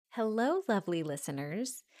Hello, lovely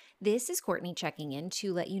listeners. This is Courtney checking in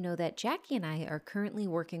to let you know that Jackie and I are currently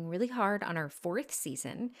working really hard on our 4th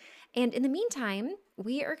season. And in the meantime,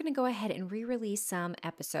 we are going to go ahead and re-release some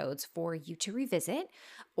episodes for you to revisit,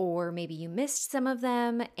 or maybe you missed some of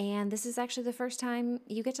them, and this is actually the first time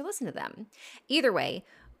you get to listen to them. Either way,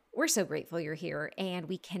 we're so grateful you're here, and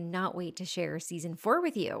we cannot wait to share season 4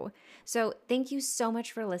 with you. So thank you so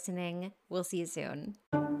much for listening. We'll see you soon.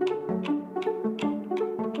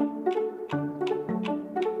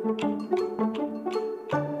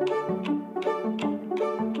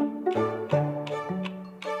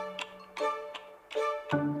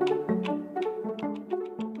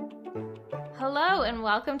 Hello and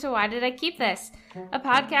welcome to Why Did I Keep This? A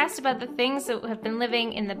podcast about the things that have been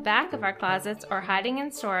living in the back of our closets or hiding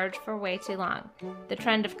in storage for way too long. The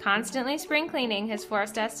trend of constantly spring cleaning has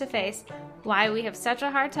forced us to face why we have such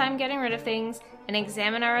a hard time getting rid of things and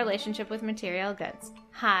examine our relationship with material goods.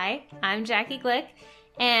 Hi, I'm Jackie Glick,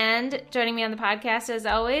 and joining me on the podcast as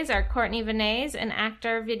always are Courtney Vinay's, an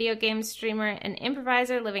actor, video game streamer, and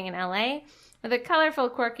improviser living in LA with a colorful,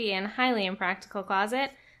 quirky, and highly impractical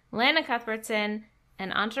closet, Lana Cuthbertson,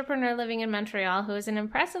 an entrepreneur living in Montreal who is an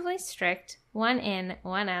impressively strict one in,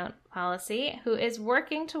 one out policy, who is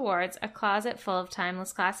working towards a closet full of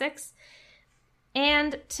timeless classics.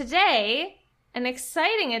 And today, an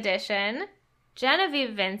exciting addition,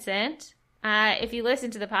 Genevieve Vincent. If you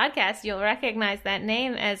listen to the podcast, you'll recognize that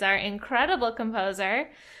name as our incredible composer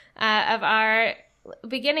of our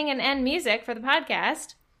beginning and end music for the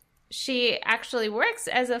podcast. She actually works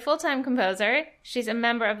as a full-time composer. She's a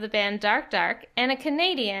member of the band Dark Dark and a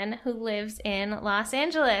Canadian who lives in Los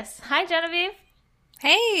Angeles. Hi, Genevieve.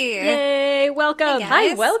 Hey! Yay! Welcome!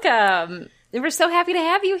 Hey, Hi, welcome! We're so happy to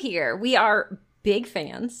have you here. We are big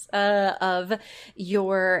fans of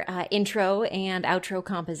your intro and outro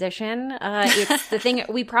composition. It's the thing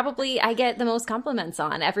I get the most compliments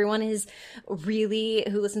on. Everyone is really,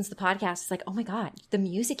 who listens to the podcast, is like, oh my God, the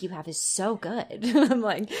music you have is so good. I'm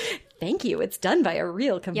like, thank you. It's done by a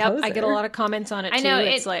real composer. Yep, I get a lot of comments on it too. I know,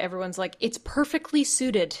 it's like everyone's like, it's perfectly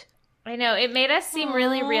suited. I know, it made us seem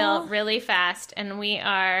really real, really fast, and we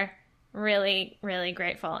are really, really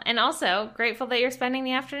grateful. And also grateful that you're spending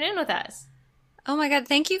the afternoon with us. Oh my God,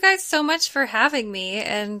 thank you guys so much for having me.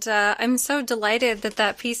 And I'm so delighted that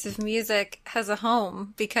that piece of music has a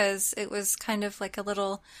home, because it was kind of like a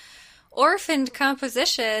little orphaned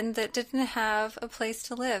composition that didn't have a place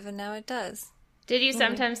to live, and now it does. Did you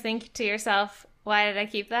sometimes think to yourself, why did I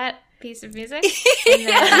keep that piece of music?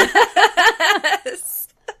 Yes.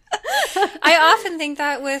 I often think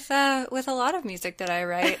that with a lot of music that I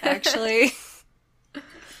write, actually.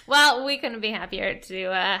 Well, we couldn't be happier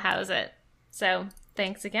to house it. So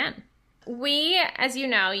thanks again. We, as you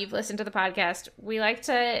know, you've listened to the podcast, we like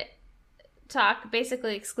to talk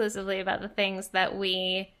basically exclusively about the things that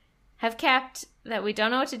we have kept that we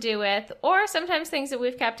don't know what to do with, or sometimes things that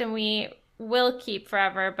we've kept and we will keep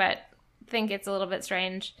forever but think it's a little bit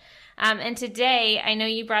strange. And today, I know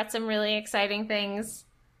you brought some really exciting things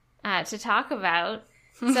to talk about.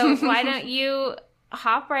 So why don't you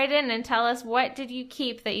hop right in and tell us, what did you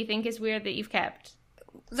keep that you think is weird that you've kept?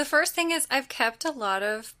 The first thing is, I've kept a lot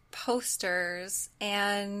of posters,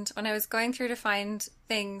 and when I was going through to find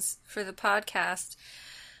things for the podcast,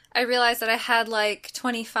 I realized that I had like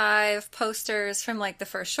 25 posters from like the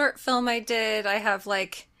first short film I did. I have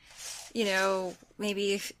like,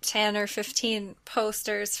 maybe 10 or 15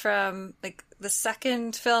 posters from like the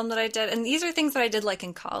second film that I did. And these are things that I did like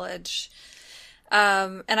in college.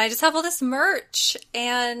 And I just have all this merch.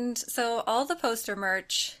 And so all the poster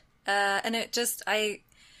merch, and it just, I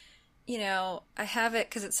have it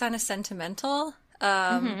because it's kind of sentimental.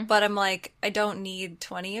 But I'm like, I don't need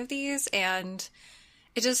 20 of these. And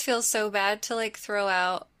it just feels so bad to like throw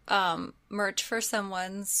out merch for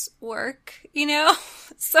someone's work,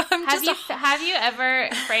 So I'm have you ever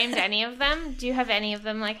framed any of them? Do you have any of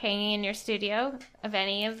them like hanging in your studio of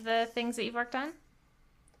any of the things that you've worked on?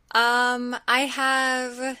 I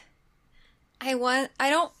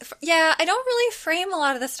don't really frame a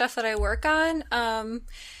lot of the stuff that I work on.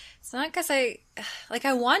 It's not because I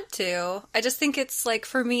want to. I just think it's like,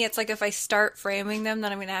 for me, it's like if I start framing them,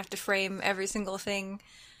 then I'm going to have to frame every single thing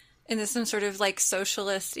in some sort of like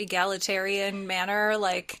socialist egalitarian manner.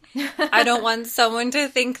 Like, I don't want someone to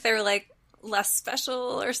think they're like less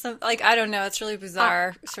special or something. Like, I don't know. It's really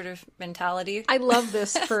bizarre sort of mentality. I love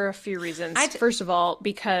this for a few reasons. First of all,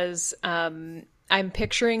 because I'm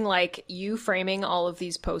picturing like you framing all of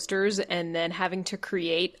these posters and then having to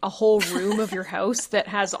create a whole room of your house that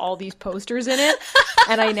has all these posters in it.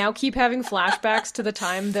 And I now keep having flashbacks to the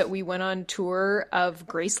time that we went on tour of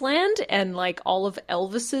Graceland and like all of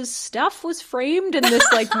Elvis's stuff was framed in this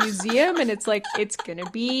like museum. And it's like, it's going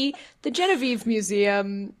to be the Genevieve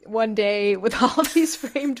Museum one day with all of these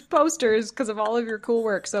framed posters because of all of your cool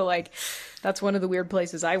work. So like, that's one of the weird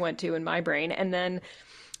places I went to in my brain. And then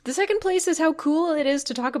the second place is how cool it is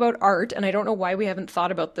to talk about art, and I don't know why we haven't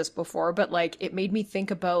thought about this before, but, like, it made me think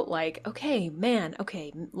about, like, okay,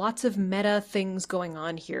 lots of meta things going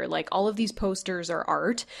on here. Like, all of these posters are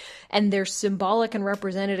art, and they're symbolic and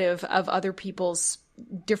representative of other people's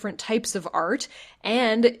different types of art,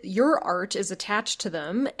 and your art is attached to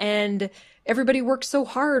them, and everybody worked so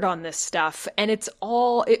hard on this stuff, and it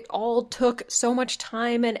all took so much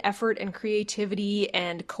time and effort and creativity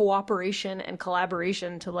and cooperation and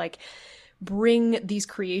collaboration to like bring these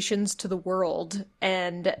creations to the world.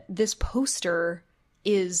 And this poster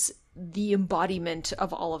is the embodiment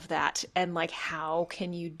of all of that. And like, how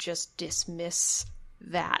can you just dismiss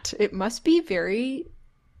that? It must be very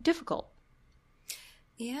difficult.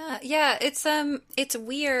 Yeah, it's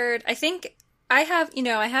weird. I think I have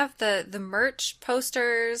the merch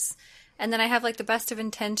posters, and then I have like the best of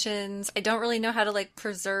intentions. I don't really know how to like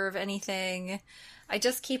preserve anything. I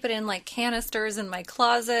just keep it in like canisters in my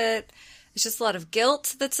closet. It's just a lot of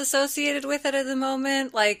guilt that's associated with it at the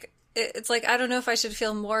moment. Like, it's like, I don't know if I should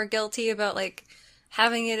feel more guilty about like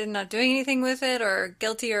having it and not doing anything with it, or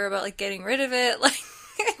guiltier about like getting rid of it. Like,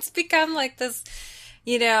 it's become like this,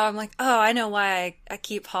 I'm like, oh, I know why I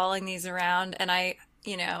keep hauling these around. And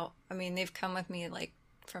they've come with me like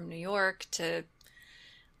from New York to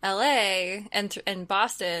LA and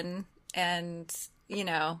Boston, and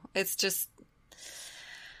it's just,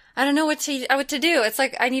 I don't know what to do. It's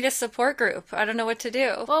like I need a support group. I don't know what to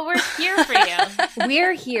do. Well, we're here for you.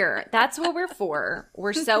 We're here. That's what we're for.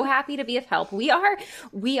 We're so happy to be of help. We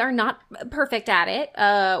are not perfect at it.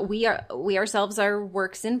 We ourselves are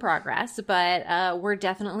works in progress, but we're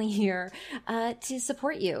definitely here to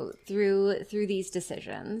support you through these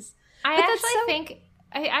decisions. I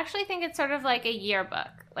actually think it's sort of like a yearbook.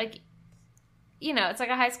 Like, it's like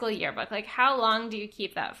a high school yearbook. Like, how long do you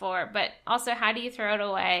keep that for? But also, how do you throw it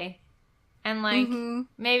away? And, like,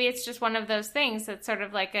 maybe it's just one of those things that's sort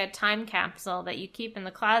of like a time capsule that you keep in the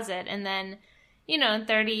closet. And then, in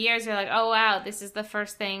 30 years, you're like, oh, wow, this is the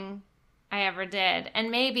first thing I ever did. And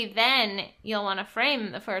maybe then you'll want to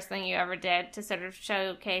frame the first thing you ever did to sort of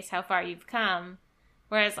showcase how far you've come.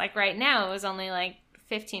 Whereas, like, right now, it was only, like,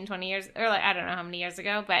 15, 20 years, or, like, I don't know how many years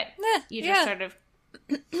ago, but you just sort of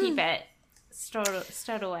keep it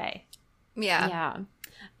stowed away. Yeah.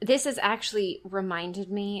 This has actually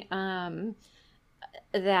reminded me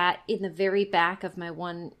that in the very back of my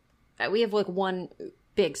we have like one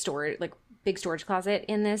big storage closet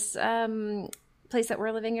in this place that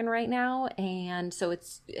we're living in right now, and so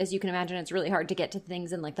it's, as you can imagine, it's really hard to get to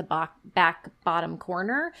things in like the back bottom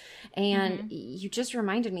corner, and you just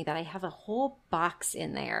reminded me that I have a whole box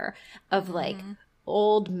in there of like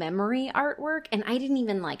old memory artwork, and I didn't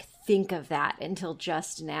even like think of that until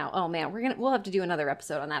just now. Oh man, we'll have to do another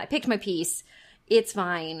episode on that. I picked my piece. It's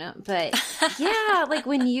fine. But yeah, like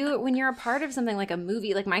when you're a part of something like a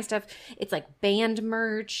movie, like my stuff, it's like band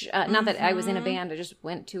merch. Not that I was in a band. I just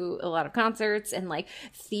went to a lot of concerts, and like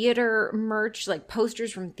theater merch, like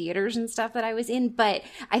posters from theaters and stuff that I was in. But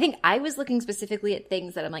I think I was looking specifically at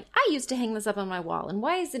things that I'm like, I used to hang this up on my wall, and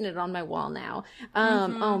why isn't it on my wall now?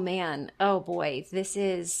 Oh man. Oh boy. This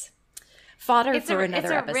is fodder for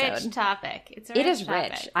another episode. It's a rich topic. It is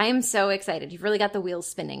rich. I am so excited. You've really got the wheels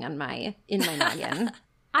spinning in my noggin.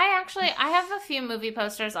 I have a few movie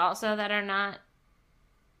posters also that are not,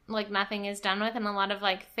 like, nothing is done with, and a lot of,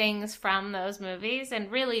 like, things from those movies,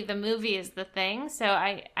 and really the movie is the thing. So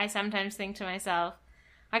I sometimes think to myself,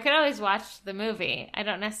 I could always watch the movie. I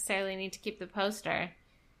don't necessarily need to keep the poster.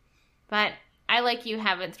 But I, like you,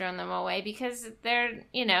 haven't thrown them away because they're,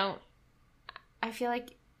 I feel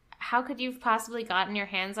like, how could you have possibly gotten your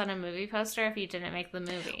hands on a movie poster if you didn't make the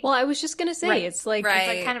movie? Well, I was just going to say, it's like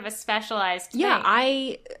kind of a specialized thing.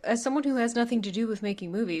 Yeah, as someone who has nothing to do with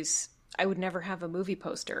making movies, I would never have a movie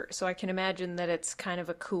poster. So I can imagine that it's kind of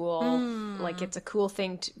a cool, like it's a cool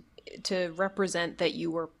thing to represent that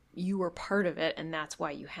you were part of it, and that's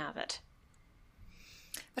why you have it.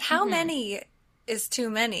 But how many is too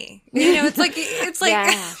many? It's like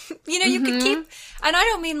Yeah. You could keep, and I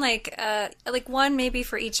don't mean like one maybe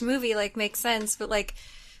for each movie, like makes sense, but like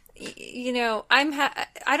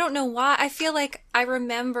I don't know why I feel like I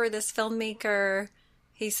remember this filmmaker.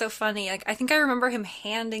 He's so funny. Like, I think I remember him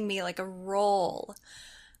handing me like a roll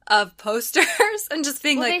of posters and just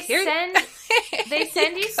being Well, like, "Here, they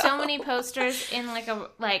send you so many posters in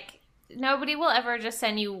nobody will ever just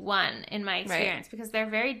send you one in my experience because they're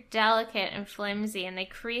very delicate and flimsy and they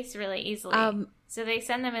crease really easily. So they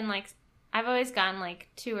send them in I've always gotten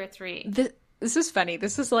 2 or 3. This is funny.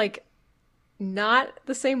 This is not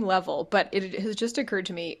the same level, but it has just occurred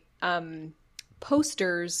to me.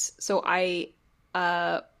 Posters. So I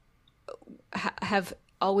have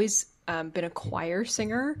always been a choir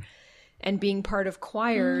singer, and being part of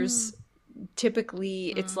choirs, typically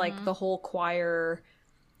it's the whole choir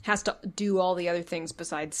has to do all the other things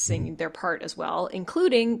besides sing their part as well,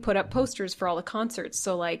 including put up posters for all the concerts.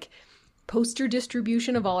 So poster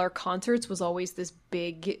distribution of all our concerts was always this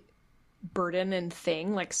big burden and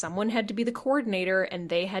thing. Someone had to be the coordinator and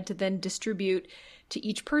they had to then distribute to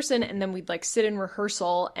each person, and then we'd sit in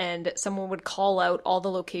rehearsal and someone would call out all the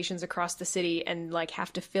locations across the city and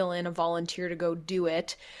have to fill in a volunteer to go do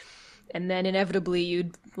it. And then inevitably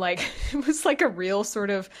you'd it was a real sort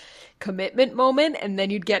of commitment moment, and then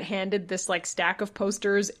you'd get handed this stack of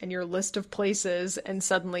posters and your list of places, and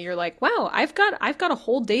suddenly you're like, wow, I've got a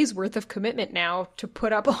whole day's worth of commitment now to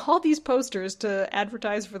put up all these posters to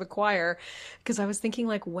advertise for the choir. Because I was thinking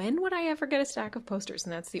when would I ever get a stack of posters?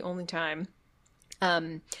 And that's the only time.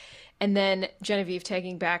 And then Genevieve,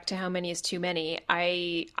 tagging back to how many is too many,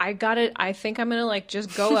 I got it. I think I'm going to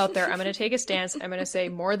just go out there. I'm going to take a stance. I'm going to say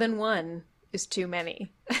more than one is too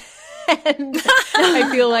many. And I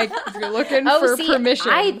feel if you're looking for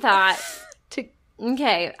permission. I thought,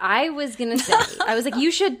 okay, I was going to say,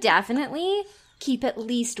 you should definitely keep at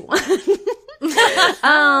least one.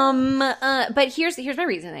 But here's my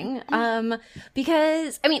reasoning.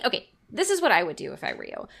 Because, okay, this is what I would do if I were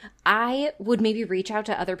you. I would maybe reach out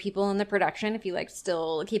to other people in the production if you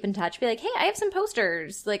still keep in touch. Be like, hey, I have some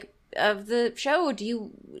posters of the show. Of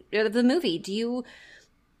the movie? Do you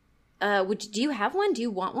have one? Do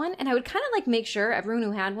you want one? And I would kind of make sure everyone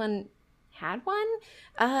who had one.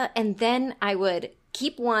 And then I would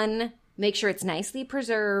keep one, make sure it's nicely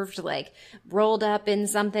preserved, rolled up in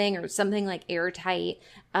something or something airtight.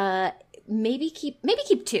 Maybe keep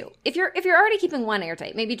 2. If you're already keeping one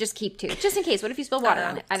airtight, maybe just keep 2, just in case. What if you spill water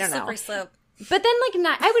on it? I don't know. Slippery slope. But then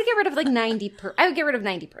I would get rid of 90%. I would get rid of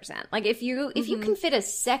 90%. If you can fit a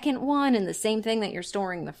second one in the same thing that you're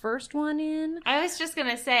storing the first one in. I was just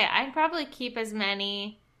gonna say I'd probably keep as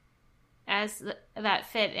many as that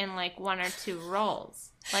fit in 1 or 2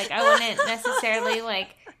 rolls. I wouldn't necessarily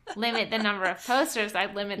limit the number of posters.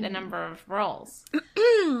 I'd limit the number of rolls.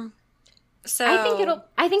 So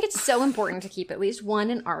I think it's so important to keep at least one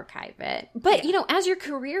and archive it. But as your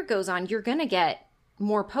career goes on, you're gonna get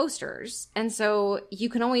more posters, and so you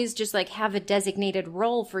can always just have a designated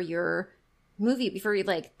role for your movie before you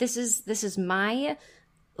this is my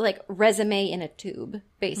resume in a tube,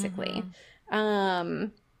 basically.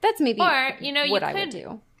 That's maybe or what I would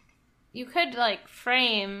do. You could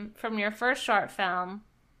frame from your first short film,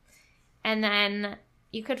 and then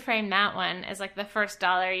you could frame that one as the first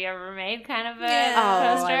dollar you ever made kind of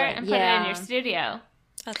a poster and put it in your studio.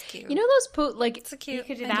 That's cute. You know those it's a cute. You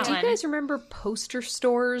could do that do one. you guys remember poster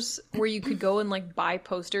stores where you could go and buy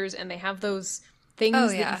posters, and they have those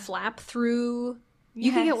things that you flap through?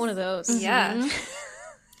 You could get one of those. Yeah.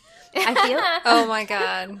 I feel Oh my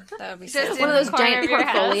god, that would be so Just one of those giant of your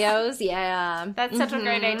house. portfolios. Yeah, That's such a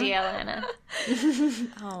great idea, Lana.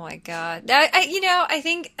 Oh my god. I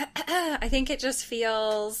think it just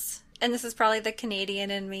feels, and this is probably the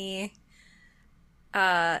Canadian in me.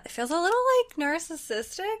 It feels a little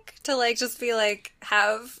narcissistic to just be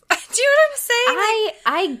have. Do you know what I'm saying?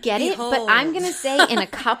 I get it, but behold. I'm gonna say in a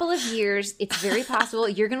couple of years, it's very possible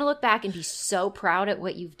you're gonna look back and be so proud at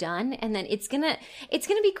what you've done, and then it's gonna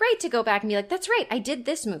be great to go back and be like, that's right, I did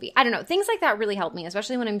this movie. I don't know, things like that really help me,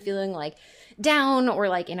 especially when I'm feeling down or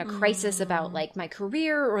in a crisis about my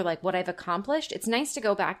career or what I've accomplished. It's nice to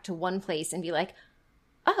go back to one place and be like,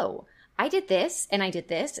 oh, I did this and I did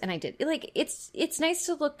this and I did it's nice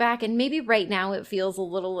to look back, and maybe right now it feels a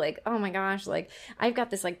little oh my gosh, I've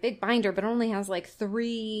got this big binder but it only has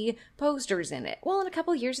 3 posters in it. Well, in a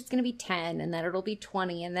couple of years it's going to be 10, and then it'll be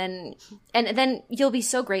 20, and then you'll be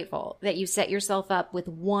so grateful that you set yourself up with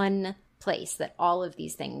one place that all of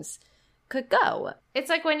these things could go.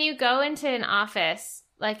 It's when you go into an office,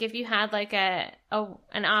 if you had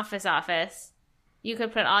an office, you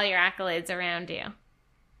could put all your accolades around you.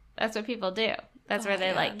 That's what people do. That's where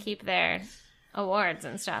they keep their awards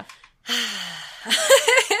and stuff.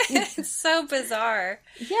 It's so bizarre.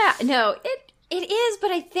 Yeah, no, It is,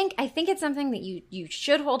 but I think it's something that you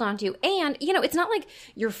should hold on to. And, it's not like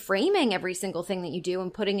you're framing every single thing that you do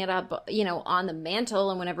and putting it up, on the mantle,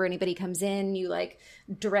 and whenever anybody comes in, you like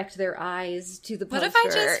direct their eyes to the poster. What if I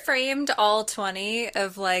just framed all 20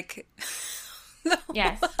 of like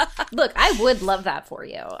Yes. Look, I would love that for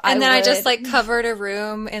you. And then I just like covered a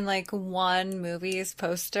room in like one movie's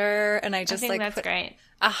poster, and I just I think like that's put great.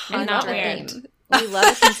 $100. not weird. We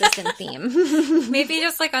love a consistent theme. Maybe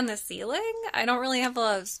just like on the ceiling. I don't really have a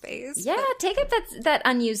lot of space. Yeah, take up that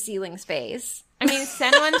unused ceiling space. I mean,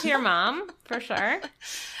 send one to your mom for sure.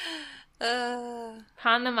 But,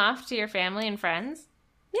 Pawn them off to your family and friends.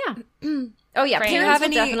 Yeah. Oh yeah, Frame. parents Do you have will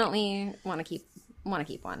any- definitely want to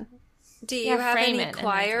keep one. do you have frame any it and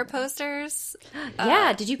choir then- posters?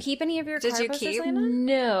 Yeah. Did you keep any of your did choir you posters, keep- Lana?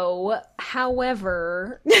 No.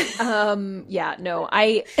 However, yeah, no.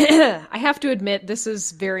 I I have to admit this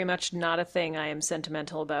is very much not a thing I am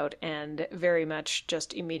sentimental about, and very much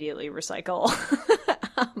just immediately recycle.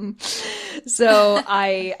 So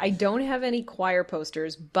I don't have any choir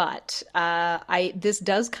posters, but this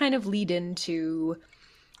does kind of lead into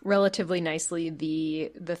relatively nicely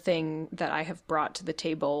the thing that I have brought to the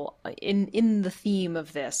table in the theme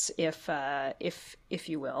of this, if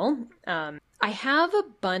you will. I have a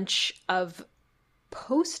bunch of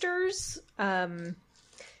posters.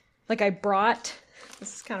 Like I brought.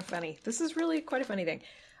 This is kind of funny. This is really quite a funny thing.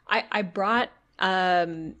 I brought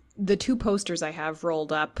the two posters I have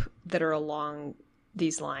rolled up that are along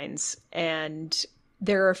these lines, and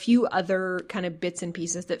there are a few other kind of bits and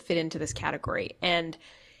pieces that fit into this category. And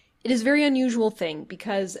it is a very unusual thing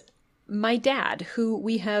because my dad, who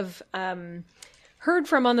we have heard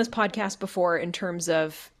from on this podcast before in terms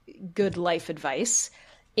of good life advice,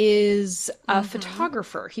 is a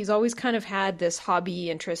photographer. He's always kind of had this hobby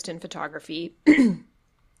interest in photography.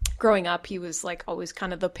 Growing up, he was like always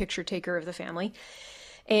kind of the picture taker of the family.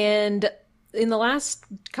 And in the last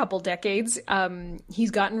couple decades,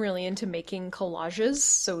 he's gotten really into making collages.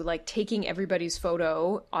 So like taking everybody's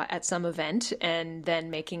photo at some event and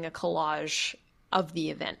then making a collage of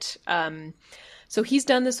the event. So he's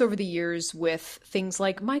done this over the years with things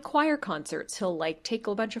like my choir concerts. He'll like take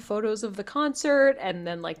a bunch of photos of the concert and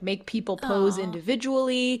then like make people pose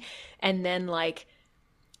individually. And then like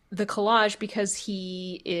the collage, because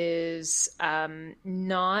he is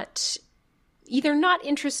either not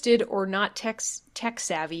interested or not tech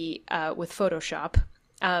savvy with Photoshop.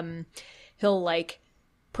 He'll like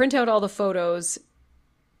print out all the photos,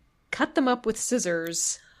 cut them up with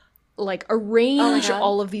scissors, like arrange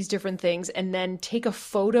all of these different things, and then take a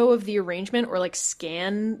photo of the arrangement or like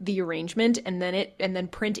scan the arrangement and then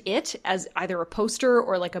print it as either a poster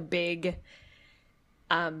or like a big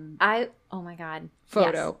Oh my God.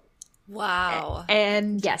 photo. Wow.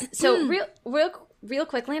 And Yes. So real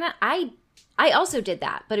quick, Lana, I also did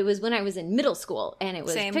that, but it was when I was in middle school, and it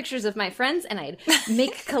was Same. pictures of my friends, and I'd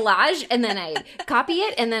make collage, and then I'd copy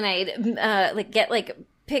it, and then I'd like get like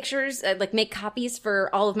pictures, like make copies for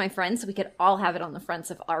all of my friends, so we could all have it on the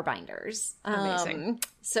fronts of our binders. Amazing.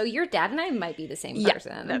 So your dad and I might be the same yeah,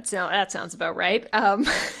 person. that sounds about right.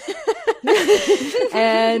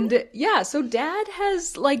 And yeah, so dad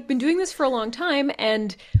has like been doing this for a long time,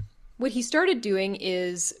 and what he started doing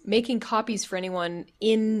is making copies for anyone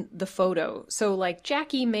in the photo. So like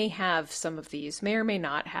Jackie may have some of these, may or may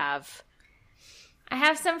not have. I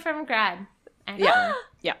have some from grad. actually. Yeah.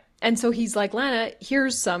 Yeah. And so he's like, Lana,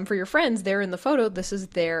 here's some for your friends. They're in the photo. This is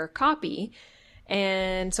their copy.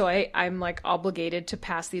 And so I'm like obligated to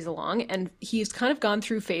pass these along. And he's kind of gone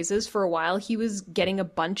through phases. For a while, he was getting a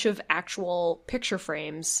bunch of actual picture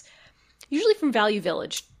frames, usually from Value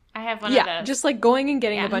Village. I have one of those. Just like going and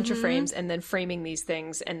getting a bunch of frames and then framing these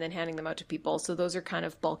things and then handing them out to people. So those are kind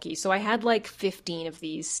of bulky. So I had like 15 of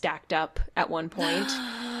these stacked up at one point.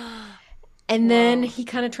 And then he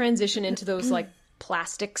kind of transitioned into those like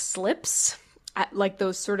plastic slips, like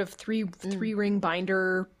those sort of three ring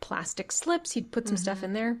binder plastic slips. He'd put some stuff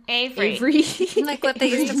in there. Avery. Like what they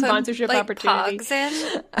used to put sponsorship like opportunity. pogs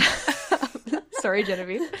in. Sorry,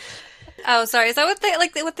 Genevieve. Oh, sorry. Is that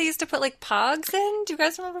what they used to put like pogs in? Do you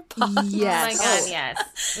guys remember pogs? Yes. Oh my god,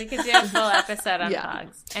 yes. We could do a full episode on Yeah.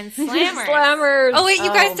 pogs. And slammers. Slammers. Oh wait, you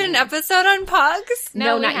guys did an episode on pogs?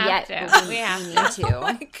 No, we not have yet. to. We have We to. need to. Oh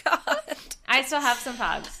my god. I still have some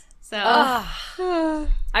pogs. So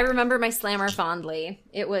I remember my slammer fondly.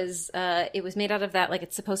 It was made out of that, like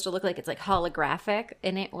it's supposed to look like it's like holographic,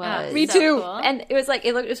 and it was Me so too. cool. and it was like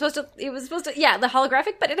it was supposed to yeah, the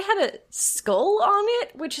holographic, but it had a skull on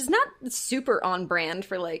it, which is not super on brand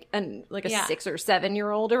for like a Yeah. 6 or 7 year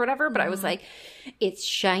old or whatever. But I was like, it's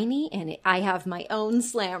shiny, and I have my own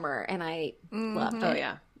slammer, and I loved it. Oh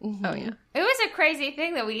yeah. Oh, yeah. It was a crazy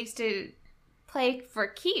thing that we used to play for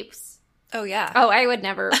keeps. Oh, yeah. Oh, I would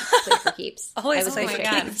never play for keeps. Always I was play like, for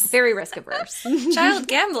God. keeps. very risk averse. Child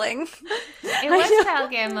gambling. It was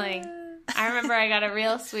child gambling. I remember I got a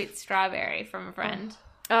real sweet strawberry from a friend.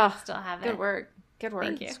 Oh, Still have it. good work. Good work.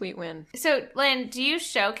 Thank you. Sweet win. So, Lynn, do you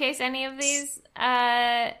showcase any of these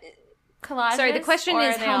collages? Sorry, the question or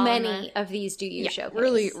is are they how all many of these do you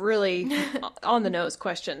showcase? Really on the nose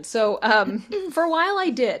question. So for a while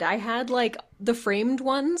I did. I had like the framed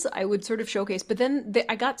ones I would sort of showcase, but then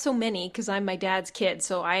I got so many because I'm my dad's kid,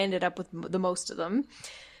 so I ended up with the most of them.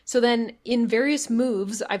 So then in various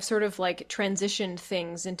moves, I've sort of like transitioned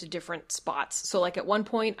things into different spots. So like at one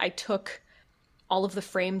point I took all of the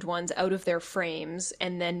framed ones out of their frames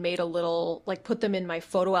and then made a little, like put them in my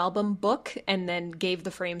photo album book and then gave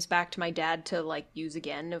the frames back to my dad to like use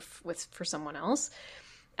again for someone else.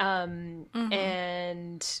 And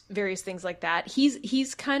various things like that.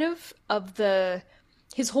 He's kind of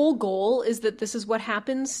his whole goal is that this is what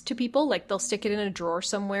happens to people. Like they'll stick it in a drawer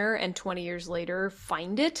somewhere and 20 years later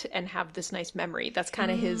find it and have this nice memory. That's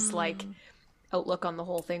kind of his like outlook on the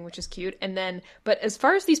whole thing, which is cute. And then, but as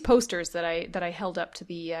far as these posters that I held up to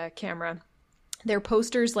the camera, they're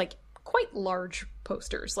posters, like quite large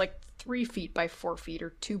posters, like 3 feet by 4 feet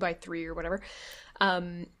or 2 by 3 or whatever,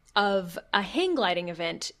 of a hang gliding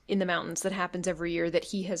event in the mountains that happens every year that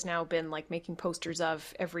he has now been like making posters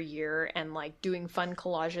of every year and like doing fun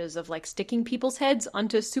collages of like sticking people's heads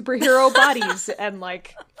onto superhero bodies and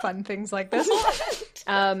like fun things like this.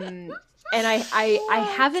 And I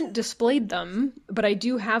haven't displayed them, but I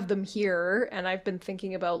do have them here, and I've been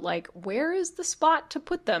thinking about, like, where is the spot to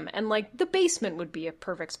put them? And, like, the basement would be a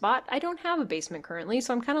perfect spot. I don't have a basement currently,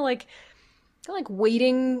 so I'm kind of like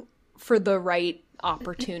waiting for the right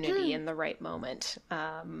opportunity in the right moment.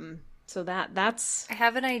 So that's... I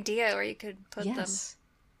have an idea where you could put them. Yes.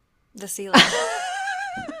 The ceiling.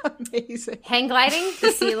 Amazing. Hang gliding,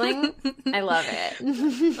 the ceiling. I love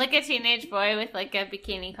it. Like a teenage boy with like a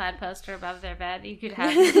bikini clad poster above their bed. You could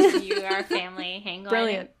have you, our family, hang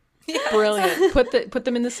gliding. Brilliant. Brilliant. Put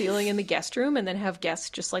them in the ceiling in the guest room and then have guests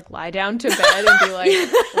just like lie down to bed and be like,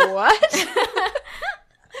 what?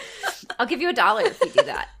 I'll give you $1 if you do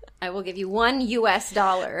that. I will give you $1 US.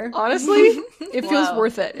 Honestly, it feels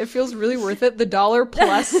worth it. It feels really worth it. The $1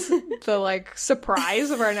 plus the like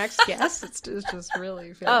surprise of our next guest. It's just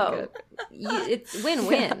really feeling good. It's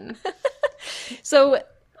win-win. So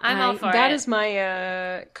I'm all for that it. is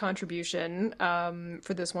my contribution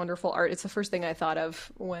for this wonderful art. It's the first thing I thought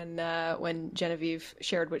of when Genevieve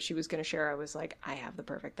shared what she was going to share. I was like, I have the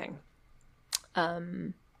perfect thing.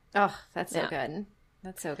 Oh, that's so good.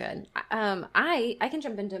 That's so good. I can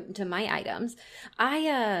jump into my items.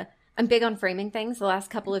 I'm big on framing things. The last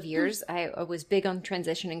couple of years, I was big on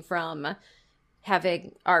transitioning from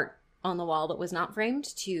having art on the wall that was not framed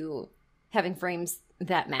to having frames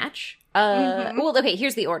that match. Well, okay,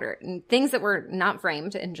 here's the order. Things that were not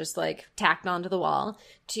framed and just like tacked onto the wall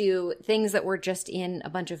to things that were just in a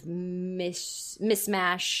bunch of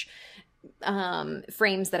mismatch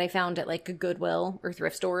frames that I found at like a Goodwill or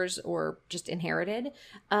thrift stores or just inherited,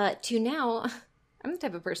 to now I'm the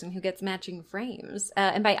type of person who gets matching frames.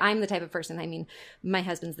 And by I'm the type of person, I mean my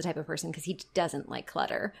husband's the type of person because he doesn't like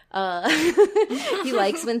clutter. He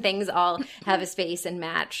likes when things all have a space and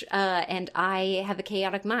match. And I have a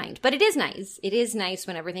chaotic mind. But it is nice. It is nice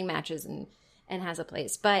when everything matches and has a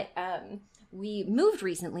place. But we moved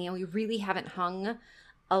recently and we really haven't hung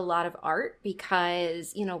a lot of art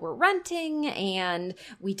because, you know, we're renting and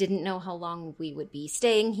we didn't know how long we would be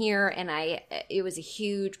staying here. And it was a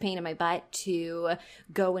huge pain in my butt to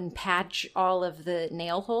go and patch all of the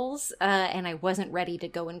nail holes. And I wasn't ready to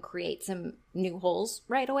go and create some new holes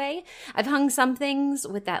right away. I've hung some things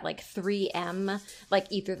with that like 3M, like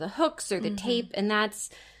either the hooks or the tape, and that's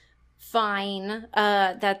fine.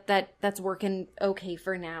 That's working okay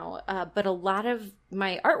for now. But a lot of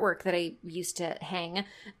my artwork that I used to hang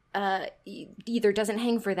either doesn't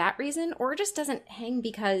hang for that reason or just doesn't hang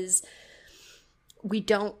because we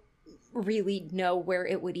don't really know where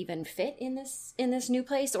it would even fit in this new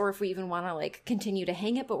place, or if we even want to like continue to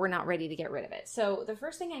hang it, but we're not ready to get rid of it. So the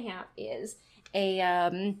first thing I have is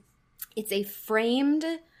it's a framed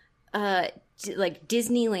like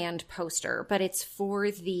Disneyland poster, but it's for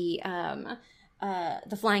the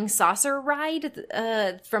flying saucer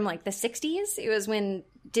ride from like the 60s. It was when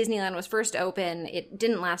Disneyland was first open. It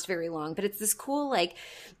didn't last very long, but it's this cool like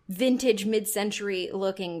vintage mid-century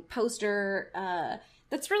looking poster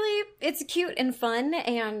that's really, it's cute and fun,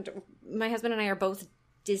 and my husband and I are both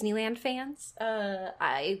Disneyland fans.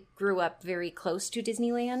 I grew up very close to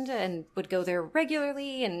Disneyland and would go there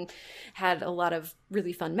regularly and had a lot of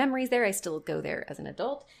really fun memories there. I still go there as an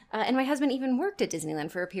adult. And my husband even worked at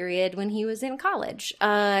Disneyland for a period when he was in college.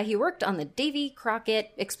 He worked on the Davy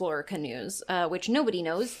Crockett Explorer canoes, which nobody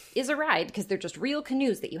knows is a ride because they're just real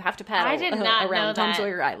canoes that you have to paddle I did not know around Tom that.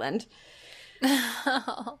 Sawyer Island.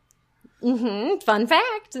 Fun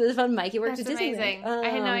fact. Fun Mikey worked That's at Disneyland. amazing. I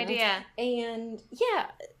had no idea. And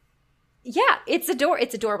yeah, it's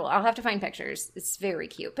adorable. I'll have to find pictures. It's very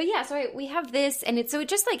cute. But yeah, so we have this, and it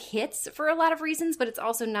just like hits for a lot of reasons, but it's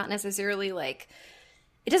also not necessarily like,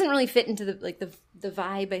 it doesn't really fit into the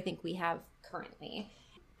vibe I think we have currently.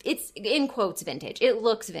 It's in quotes vintage. It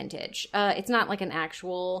looks vintage. It's not like an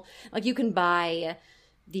actual, like you can buy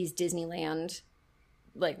these Disneyland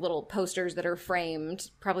like little posters that are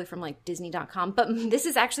framed probably from like Disney.com. But this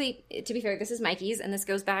is actually, to be fair, this is Mikey's, and this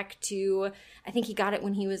goes back to, I think he got it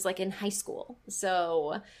when he was like in high school.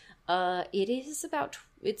 So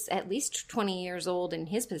it's at least 20 years old in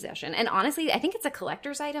his possession. And honestly, I think it's a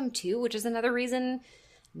collector's item too, which is another reason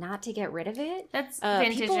not to get rid of it. That's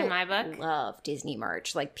vintage people in my book. Love Disney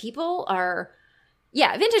merch. Like people are,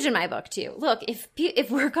 yeah, vintage in my book too. Look, if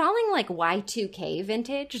we're calling like Y2K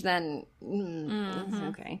vintage, then it's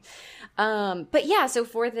okay. But yeah, so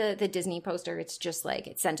for the Disney poster, it's just like,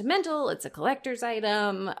 it's sentimental. It's a collector's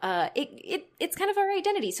item. It's kind of our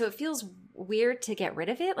identity. So it feels weird to get rid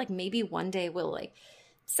of it. Like maybe one day we'll like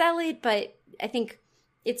sell it, but I think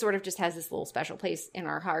it sort of just has this little special place in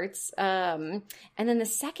our hearts. And then the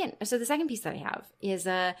second piece that I have is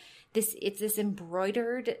it's this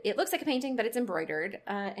embroidered, it looks like a painting, but it's embroidered,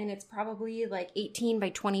 and it's probably like 18 by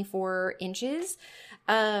 24 inches.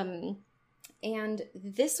 And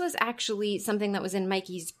this was actually something that was in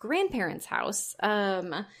Mikey's grandparents' house.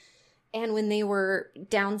 And when they were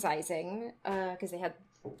downsizing, because they had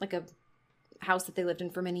like a house that they lived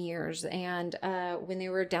in for many years, and when they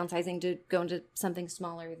were downsizing to go into something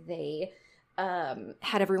smaller, they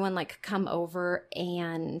had everyone like come over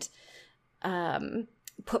and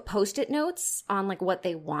put Post-it notes on like what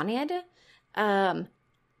they wanted, and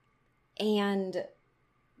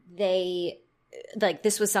they like,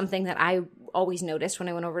 this was something that I always noticed when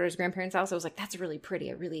I went over to his grandparents' house. I was like, that's really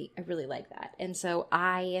pretty. I really like that. And so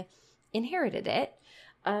I inherited it.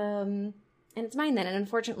 And it's mine then. And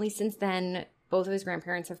unfortunately, since then, both of his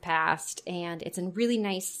grandparents have passed, and it's a really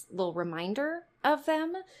nice little reminder of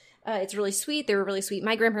them. It's really sweet. They were really sweet.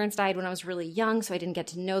 My grandparents died when I was really young, so I didn't get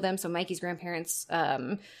to know them. So Mikey's grandparents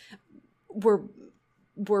were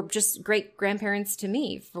just great grandparents to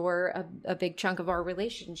me for a big chunk of our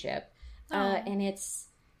relationship. And it's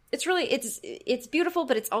beautiful,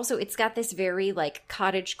 but it's got this very like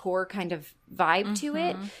cottagecore kind of vibe to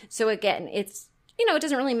it. So again, it's, it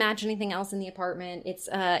doesn't really match anything else in the apartment. It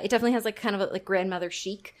definitely has like kind of a like grandmother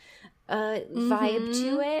chic vibe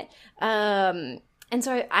to it. And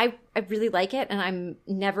so I really like it, and I'm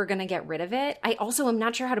never going to get rid of it. I also am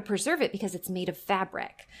not sure how to preserve it because it's made of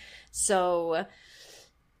fabric. So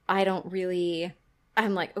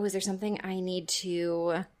I'm like, oh, is there something I need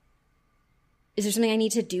to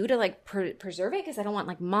do to like preserve it? Because I don't want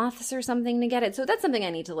like moths or something to get it. So that's something I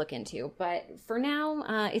need to look into. But for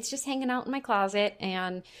now, it's just hanging out in my closet.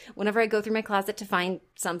 And whenever I go through my closet to find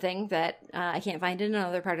something that I can't find in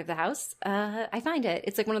another part of the house, I find it.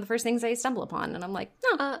 It's like one of the first things I stumble upon. And I'm like,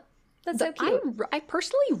 oh, that's so cute. I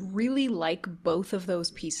personally really like both of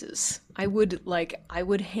those pieces. I would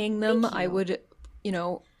hang them. I would,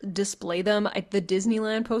 display them. The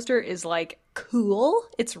Disneyland poster is like cool.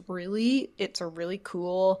 It's a really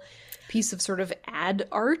cool piece of sort of ad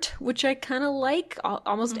art, which I kind of like,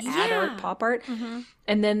 almost ad art, pop art.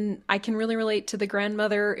 And then I can really relate to the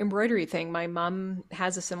grandmother embroidery thing. My mom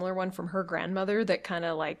has a similar one from her grandmother that kind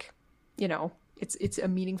of like, it's a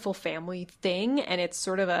meaningful family thing, and it's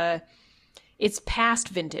sort of it's past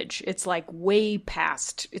vintage. It's like way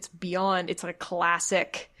past. It's beyond. It's like a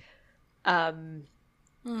classic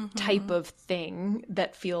type of thing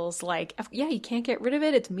that feels like, yeah, you can't get rid of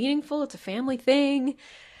it. It's meaningful. It's a family thing.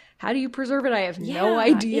 How do you preserve it? I have no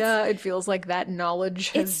idea. It feels like that knowledge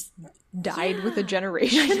has died with a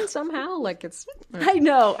generation somehow. Like it's. I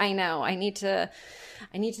know. I need to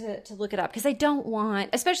look it up, because I don't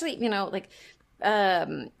want, especially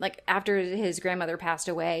like after his grandmother passed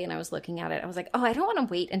away, and I was looking at it, I was like, oh, I don't want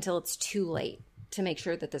to wait until it's too late to make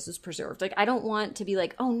sure that this is preserved. Like, I don't want to be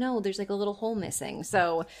like, oh no, there's like a little hole missing.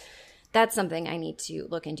 So that's something I need to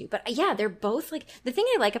look into. But yeah, they're both like, the thing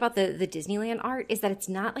I like about the Disneyland art is that it's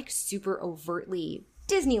not like super overtly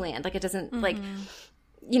Disneyland. Like it doesn't like,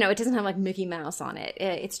 it doesn't have like Mickey Mouse on it.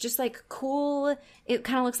 It's just like cool. It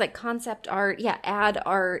kind of looks like concept art. Yeah, ad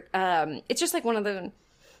art. It's just like one of the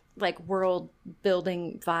like world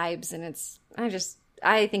building vibes, and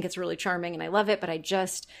I think it's really charming and I love it. But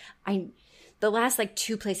the last like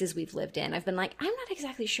 2 places we've lived in, I've been like, I'm not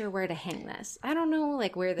exactly sure where to hang this. I don't know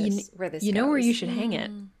like where this goes. You know where you should hang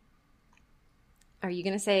it. Are you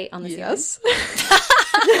gonna say on the Yes.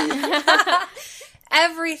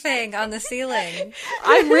 Everything on the ceiling.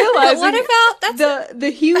 I'm realizing What about the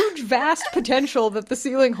huge, vast potential that the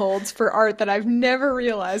ceiling holds for art that I've never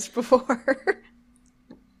realized before.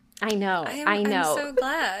 I know. I'm so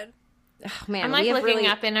glad. Oh, man, I'm like looking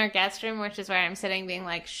up in our guest room, which is where I'm sitting, being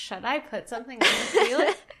like, should I put something on the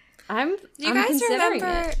ceiling? I'm guys considering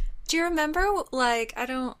remember? it. Do you remember? Like, I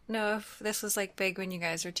don't know if this was like big when you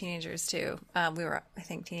guys were teenagers too. We were, I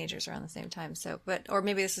think, teenagers around the same time. So, or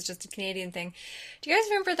maybe this is just a Canadian thing. Do you guys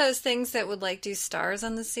remember those things that would like do stars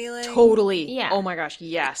on the ceiling? Totally. Yeah. Oh my gosh.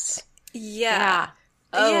 Yes. Yeah.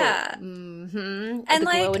 Oh, yeah. Mm-hmm. And the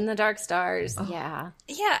like, glow in the dark stars. Oh. Yeah.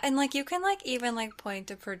 Yeah, and like you can like even like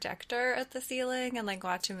point a projector at the ceiling and like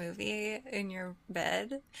watch a movie in your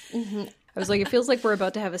bed. Mm-hmm. I was like, it feels like we're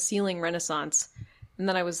about to have a ceiling renaissance. And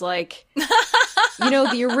then I was like,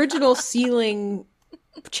 the original ceiling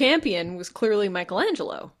champion was clearly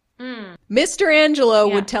Michelangelo. Mr. Angelo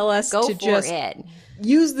would tell us to just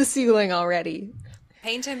use the ceiling already.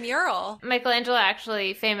 Paint a mural. Michelangelo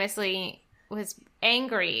actually famously was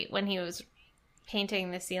angry when he was painting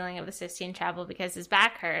the ceiling of the Sistine Chapel because his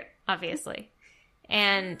back hurt, obviously.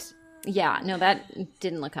 And yeah, no, that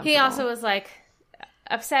didn't look comfortable. He also was like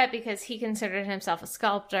upset because he considered himself a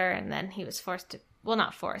sculptor, and then he was forced to, well,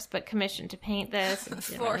 not forced, but commissioned to paint this.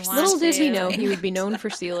 Little did he know he would be known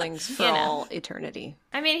for ceilings for all eternity.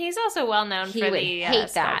 I mean, he's also well known for the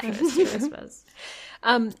hate that too, I suppose.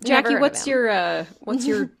 Jackie, what's your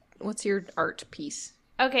art piece?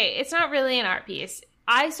 Okay, it's not really an art piece.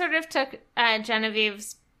 I sort of took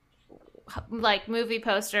Genevieve's like movie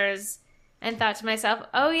posters and thought to myself,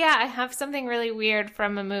 oh yeah, I have something really weird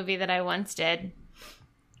from a movie that I once did.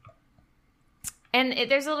 And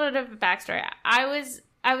there's a little bit of a backstory. I was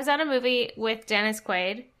at a movie with Dennis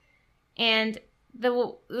Quaid, and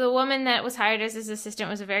the woman that was hired as his assistant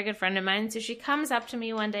was a very good friend of mine. So she comes up to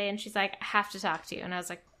me one day and she's like, I have to talk to you. And I was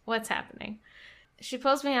like, what's happening? She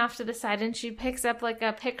pulls me off to the side and she picks up like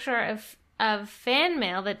a picture of fan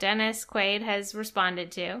mail that Dennis Quaid has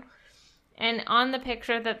responded to. And on the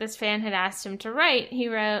picture that this fan had asked him to write, he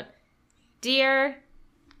wrote, Dear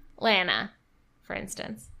Lana, for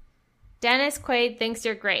instance. Dennis Quaid thinks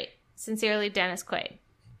you're great. Sincerely, Dennis Quaid.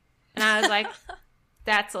 And I was like,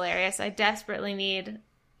 that's hilarious. I desperately need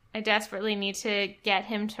to get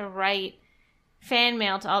him to write fan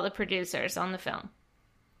mail to all the producers on the film.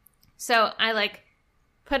 So I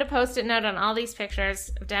put a Post-it note on all these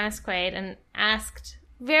pictures of Dennis Quaid and asked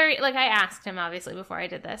I asked him obviously before I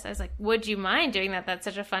did this. I was like, would you mind doing that? That's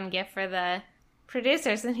such a fun gift for the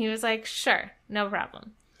producers. And he was like, sure, no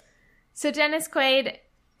problem. So Dennis Quaid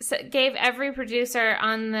gave every producer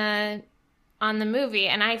on the movie,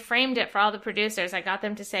 and I framed it for all the producers. I got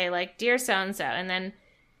them to say Dear so-and-so, and then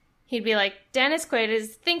he'd be like, Dennis Quaid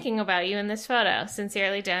is thinking about you in this photo.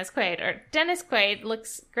 Sincerely, Dennis Quaid. Or Dennis Quaid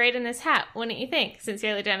looks great in this hat. Wouldn't you think?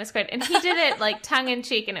 Sincerely, Dennis Quaid. And he did it tongue in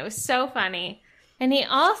cheek, and it was so funny. And he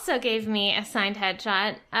also gave me a signed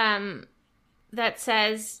headshot that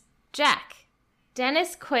says Jack.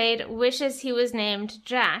 Dennis Quaid wishes he was named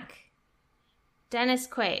Jack. Dennis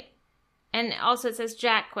Quaid. And also it says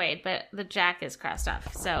Jack Quaid, but the Jack is crossed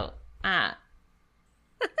off. So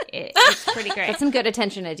it's pretty great. That's some good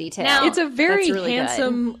attention to detail. Now, it's a very really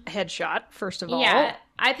handsome headshot, first of all. Yeah,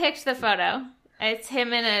 I picked the photo. It's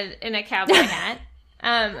him in a cowboy hat.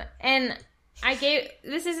 And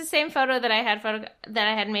this is the same photo that I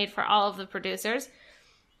had made for all of the producers.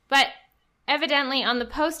 But evidently on the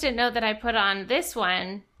Post-it note that I put on this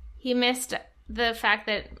one, he missed the fact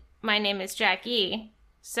that my name is Jackie.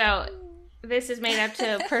 So this is made up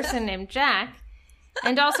to a person named Jack,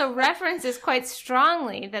 and also references quite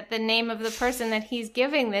strongly that the name of the person that he's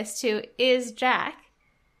giving this to is Jack.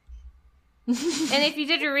 And if you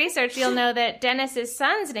did your research, you'll know that Dennis's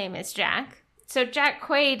son's name is Jack. So Jack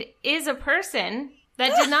Quaid is a person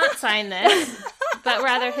that did not sign this, but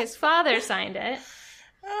rather his father signed it.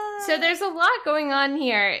 So there's a lot going on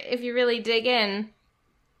here if you really dig in.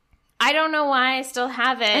 I don't know why I still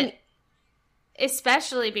have it,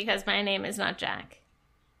 especially because my name is not Jack.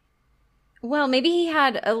 Well, maybe he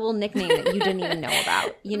had a little nickname that you didn't even know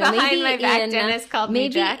about. Behind my back, Dennis called me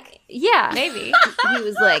Jack. Yeah. Maybe. He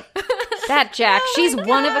was like, That Jack, she's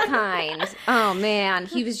one of a kind. Oh, man.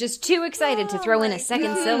 He was just too excited to throw in a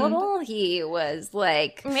second syllable. He was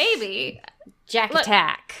like, Maybe. Jack Look,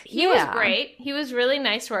 Attack. He was great. He was really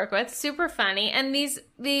nice to work with. Super funny. And these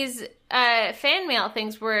fan mail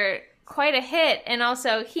things were quite a hit. And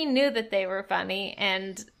also, he knew that they were funny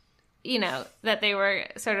and, you know, that they were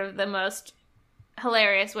sort of the most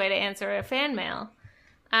hilarious way to answer a fan mail.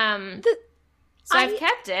 So I've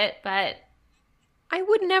kept it, but I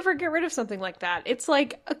would never get rid of something like that. It's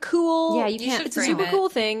like a cool... Yeah, you can't. It's a super cool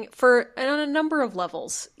thing on a number of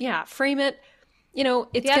levels. Yeah, frame it. You know,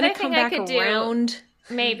 it's going to come back around.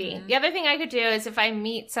 Maybe. The other thing I could do is if I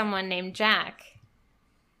meet someone named Jack,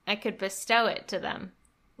 I could bestow it to them.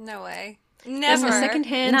 No way. Never. As a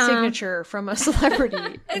secondhand signature from a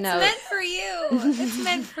celebrity. It's meant for you. It's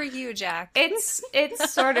meant for you, Jack. It's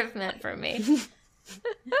sort of meant for me.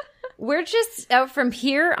 We're just out from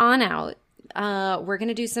here on out. We're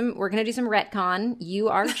gonna do some retcon. You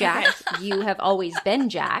are Jack. You have always been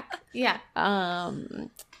Jack. Yeah.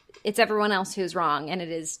 It's everyone else who's wrong, and it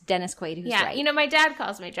is Dennis Quaid who's right. You know, my dad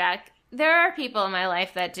calls me Jack. There are people in my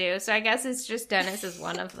life that do, so I guess it's just Dennis is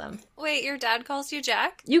one of them. Wait, your dad calls you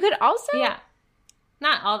Jack? You could also... Yeah.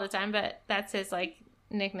 Not all the time, but that's his, like,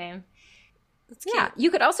 nickname. Yeah,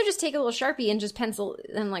 you could also just take a little Sharpie and just pencil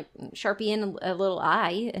and, like, Sharpie in a little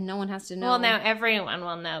I, and no one has to know. Well, now everyone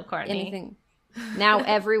will know, Courtney. Anything. Now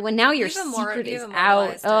your secret is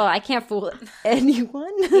out. Oh, I can't fool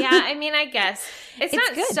anyone. Yeah, I mean, I guess. It's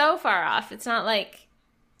not good. So far off. It's not like...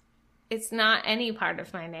 It's not any part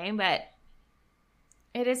of my name, but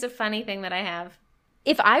it is a funny thing that I have.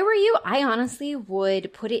 If I were you, I honestly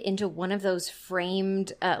would put it into one of those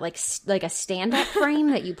framed, like a stand-up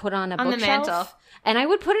frame that you put on a bookshelf. On the mantle. And I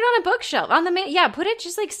would put it on a bookshelf. Put it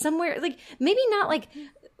just like somewhere, like maybe not like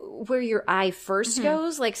where your eye first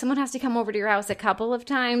goes. Like someone has to come over to your house a couple of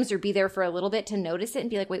times or be there for a little bit to notice it and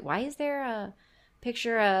be like, wait, why is there a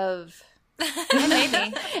picture of...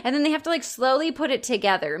 Maybe. And then they have to like slowly put it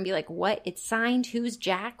together and be like, what? It's signed? Who's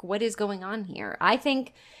Jack? What is going on here? I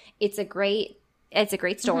think it's a great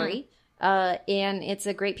story. And it's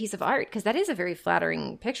a great piece of art because that is a very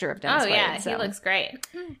flattering picture of Dennis Quaid. Yeah, he looks great.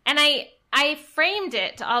 And I framed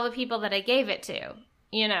it to all the people that I gave it to.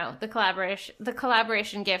 You know, the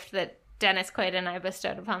collaboration gift that Dennis Quaid and I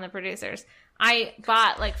bestowed upon the producers. I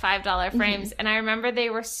bought like $5 frames, and I remember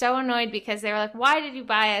they were so annoyed because they were like, why did you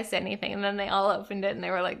buy us anything? And then they all opened it, and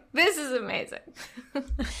they were like, this is amazing. Oh,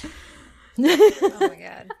 my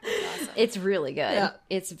God. That's awesome. It's really good.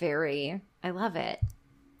 Yeah. I love it.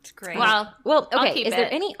 It's great. Well, okay. Is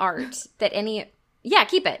there any art that Yeah,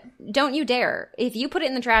 keep it. Don't you dare. If you put it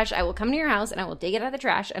in the trash, I will come to your house, and I will dig it out of the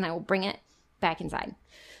trash, and I will bring it back inside.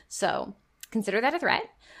 So consider that a threat.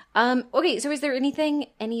 Okay, so is there any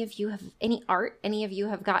art any of you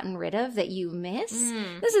have gotten rid of that you miss?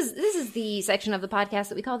 This is the section of the podcast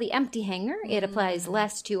that we call the empty hanger. It applies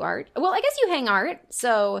less to art. Well, I guess you hang art,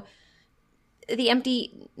 so the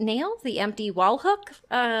empty nail, the empty wall hook.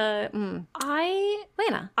 Lana,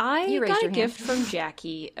 I got a gift from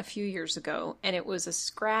Jackie a few years ago, and it was a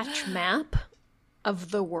scratch map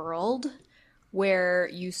of the world where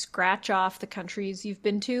you scratch off the countries you've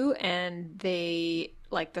been to, and they...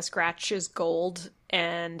 like the scratch is gold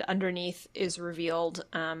and underneath is revealed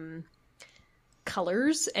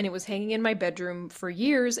colors, and it was hanging in my bedroom for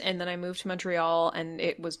years, and then I moved to Montreal and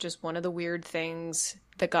it was just one of the weird things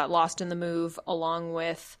that got lost in the move, along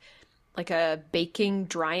with like a baking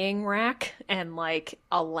drying rack and like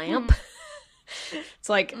a lamp. It's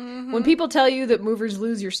like when people tell you that movers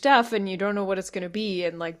lose your stuff and you don't know what it's going to be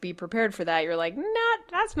and like be prepared for that, you're like,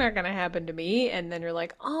 that's not going to happen to me. And then you're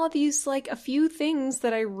like, oh, these like a few things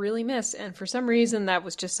that I really miss. And for some reason that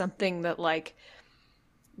was just something that like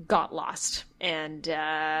got lost. And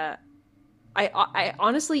I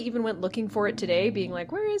honestly even went looking for it today, being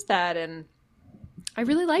like, where is that? And I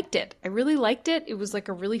really liked it. It was like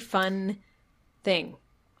a really fun thing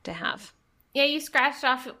to have. Yeah, you scratched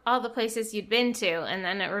off all the places you'd been to, and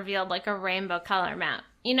then it revealed like a rainbow color map.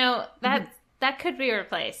 You know, that could be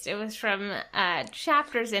replaced. It was from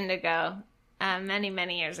Chapters Indigo many,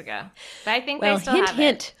 many years ago. But I think they still have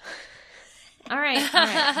hint. It. All right.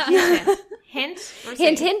 Hint.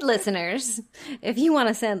 Hint, listeners. If you want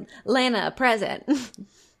to send Lana a present,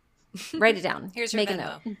 write it down. Here's your Make Venmo.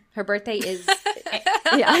 a note. Her birthday is...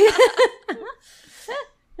 yeah.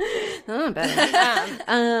 Oh,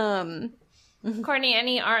 better. Courtney,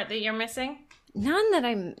 any art that you're missing? None that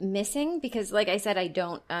I'm missing because, like I said,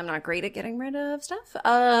 I'm not great at getting rid of stuff.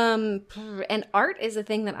 And art is a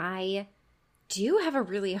thing that I do have a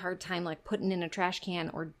really hard time, like, putting in a trash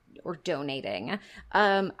can or donating.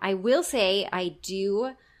 I will say I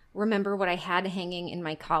do remember what I had hanging in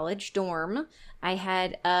my college dorm. I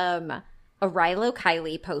had a Rilo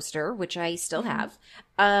Kiley poster, which I still have.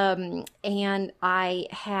 And I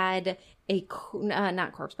had a,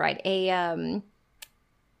 not Corpse Bride, a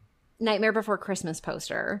Nightmare Before Christmas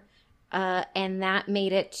poster. And that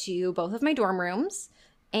made it to both of my dorm rooms.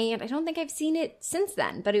 And I don't think I've seen it since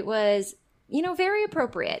then, but it was, very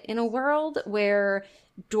appropriate in a world where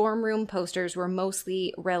dorm room posters were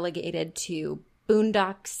mostly relegated to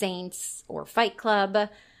Boondock Saints or Fight Club.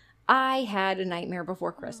 I had a Nightmare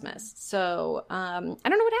Before Christmas. So I don't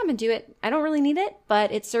know what happened to it. I don't really need it,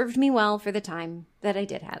 but it served me well for the time that I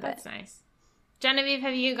did have it. That's nice. Genevieve,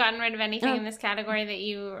 have you gotten rid of anything in this category that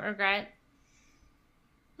you regret?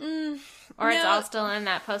 Or it's all still in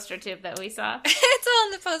that poster tube that we saw? It's all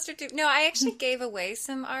in the poster tube. No, I actually gave away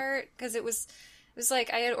some art because it was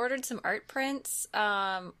like I had ordered some art prints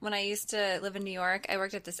when I used to live in New York. I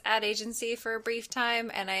worked at this ad agency for a brief time,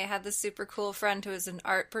 and I had this super cool friend who was an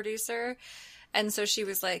art producer. And so she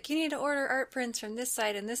was like, you need to order art prints from this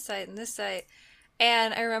site and this site and this site.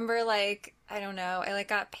 And I remember, I don't know, I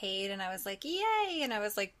got paid and I was like, yay! And I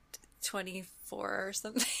was 24 or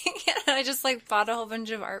something. And I just bought a whole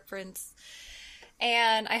bunch of art prints.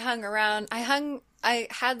 And I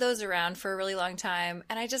had those around for a really long time,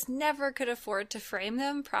 and I just never could afford to frame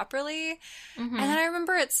them properly. And then I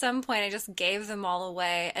remember at some point I just gave them all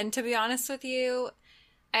away. And to be honest with you,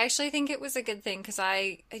 I actually think it was a good thing because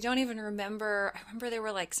I don't even remember. I remember there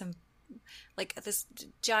were some this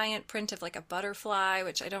giant print of a butterfly,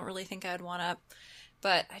 which I don't really think I'd want up,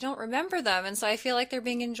 but I don't remember them. And so I feel like they're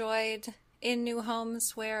being enjoyed in new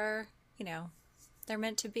homes where, they're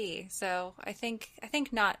meant to be. So I think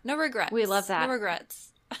not. No regrets. We love that. No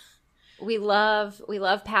regrets. We love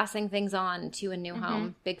passing things on to a new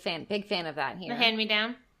home. Big fan of that here. The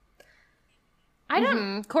hand-me-down? I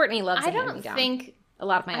don't... Courtney loves I the hand-me-down. don't think... A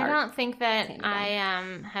lot of my art. I don't think that I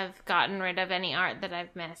have gotten rid of any art that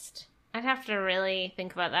I've missed. I'd have to really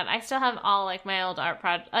think about that. I still have all my old art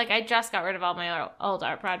projects. I just got rid of all my old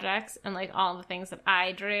art projects and all the things that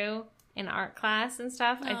I drew in art class and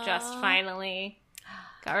stuff. Aww. I just finally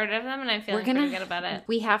got rid of them, and I'm feeling pretty good about it.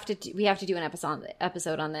 We have to do an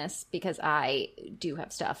episode on this because I do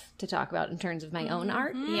have stuff to talk about in terms of my own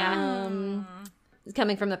art. Yeah.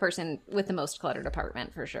 Coming from the person with the most cluttered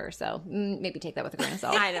apartment, for sure. So maybe take that with a grain of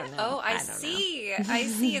salt. I don't know. Oh, I see. I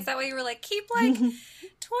see. Is that why you were keep 20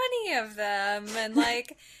 of them? And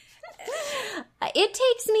it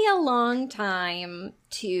takes me a long time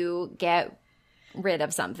to get rid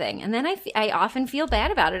of something. And then I often feel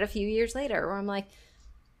bad about it a few years later where I'm like,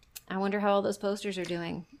 I wonder how all those posters are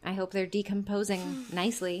doing. I hope they're decomposing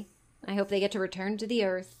nicely. I hope they get to return to the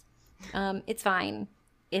earth. It's fine.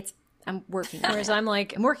 I'm working on it. Whereas I'm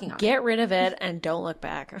working on it. Get rid of it and don't look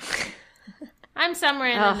back. I'm somewhere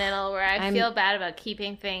in the middle where I feel bad about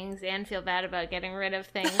keeping things and feel bad about getting rid of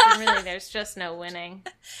things. And really, there's just no winning.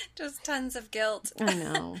 Just tons of guilt. I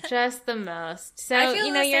know. Just the most. So,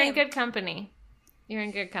 you're in good company. You're in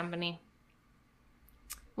good company.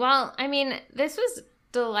 Well, this was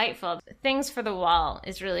delightful. Things for the wall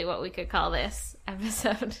is really what we could call this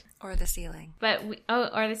episode. Or the ceiling.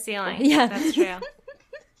 Or the ceiling. Yeah. That's true.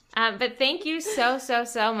 But thank you so, so,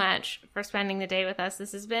 so much for spending the day with us.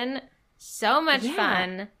 This has been so much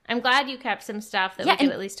fun. I'm glad you kept some stuff that we could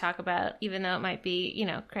at least talk about, even though it might be,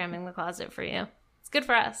 cramming the closet for you. It's good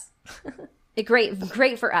for us.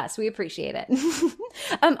 Great for us. We appreciate it.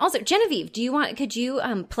 Also, Genevieve, could you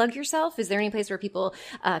plug yourself? Is there any place where people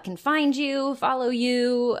can find you, follow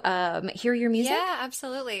you, hear your music? Yeah,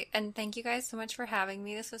 absolutely. And thank you guys so much for having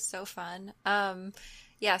me. This was so fun.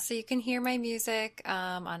 Yeah, so you can hear my music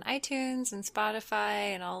on iTunes and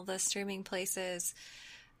Spotify and all the streaming places.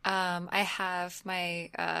 I have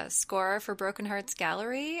my score for Broken Hearts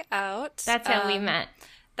Gallery out. That's how we met.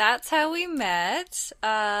 That's how we met.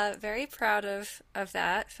 Very proud of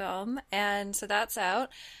that film. And so that's out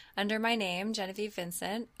under my name, Genevieve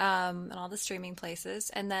Vincent, and all the streaming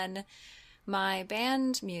places. And then my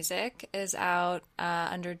band music is out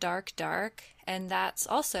under Dark Dark, and that's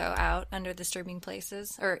also out under the streaming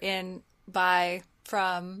places, or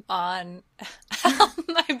from, on,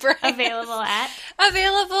 my brain. Available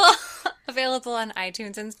on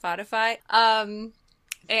iTunes and Spotify.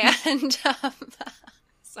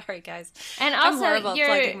 Sorry, guys. And also, I'm horrible at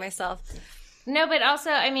plugging myself. No, but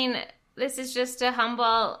also, this is just a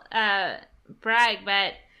humble brag,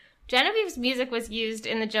 but Genevieve's music was used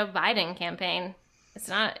in the Joe Biden campaign. It's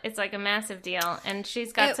a massive deal. And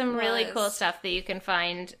she's got some really cool stuff that you can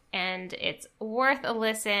find, and it's worth a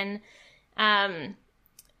listen.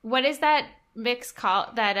 What is that mix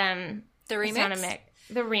called? That, the remix? It's not a mix.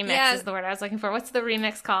 The remix is the word I was looking for. What's the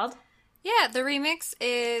remix called? Yeah, the remix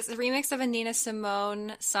is a remix of a Nina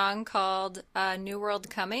Simone song called New World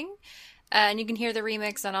Coming. And you can hear the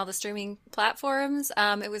remix on all the streaming platforms.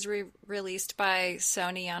 It was released by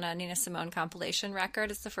Sony on a Nina Simone compilation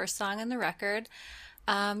record. It's the first song on the record.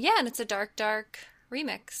 And it's a dark, dark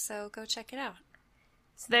remix. So go check it out.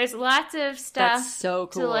 So there's lots of stuff That's so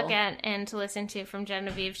cool. to look at and to listen to from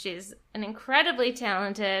Genevieve. She's an incredibly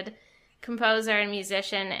talented composer and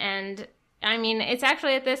musician. And I mean, it's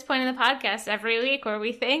actually at this point in the podcast every week where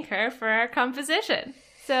we thank her for our composition.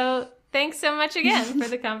 So thanks so much again for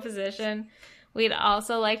the composition. We'd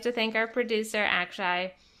also like to thank our producer,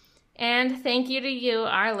 Akshay. And thank you to you,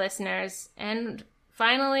 our listeners. And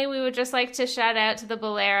finally, we would just like to shout out to the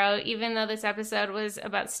Bolero, even though this episode was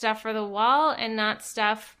about stuff for the wall and not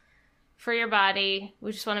stuff for your body.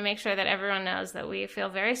 We just want to make sure that everyone knows that we feel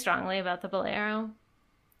very strongly about the Bolero.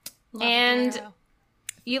 Love a bolero.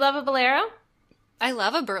 You love a Bolero? I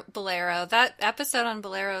love a bolero. That episode on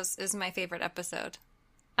boleros is my favorite episode.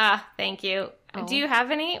 Thank you. Oh. Do you have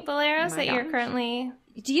any boleros that you're currently...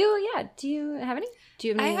 Do you have any?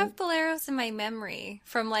 I have boleros in my memory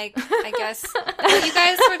from, like, I guess, what you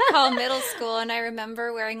guys would call middle school, and I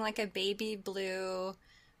remember wearing, like, a baby blue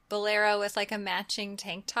bolero with, like, a matching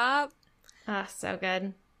tank top. So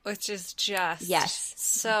good. Which is just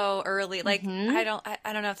so early. Like, I don't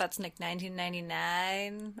know if that's, like,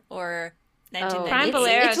 1999 or 1998. Prime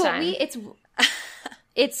bolero time.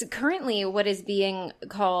 It's currently what is being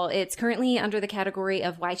called, it's currently under the category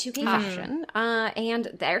of Y2K fashion. And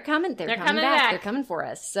they're coming back. They're coming for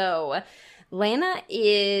us. So Lana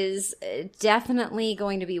is definitely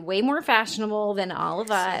going to be way more fashionable than all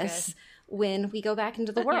of us when we go back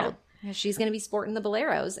into the world. Yeah. She's going to be sporting the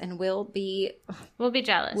boleros, and we'll be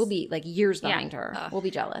jealous. We'll be like years behind her. We'll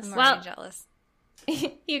be jealous. I'm already jealous.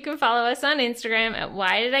 You can follow us on Instagram at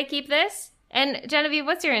Why Did I Keep This? And Genevieve,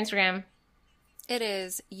 what's your Instagram? It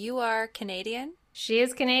is You Are Canadian. She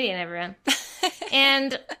is Canadian, everyone.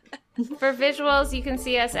 And for visuals, you can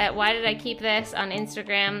see us at Why Did I Keep This on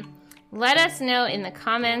Instagram. Let us know in the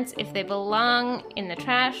comments if they belong in the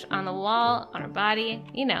trash, on the wall, on our body,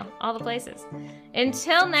 all the places.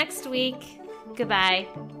 Until next week, goodbye.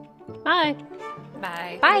 Bye.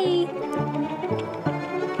 Bye. Bye.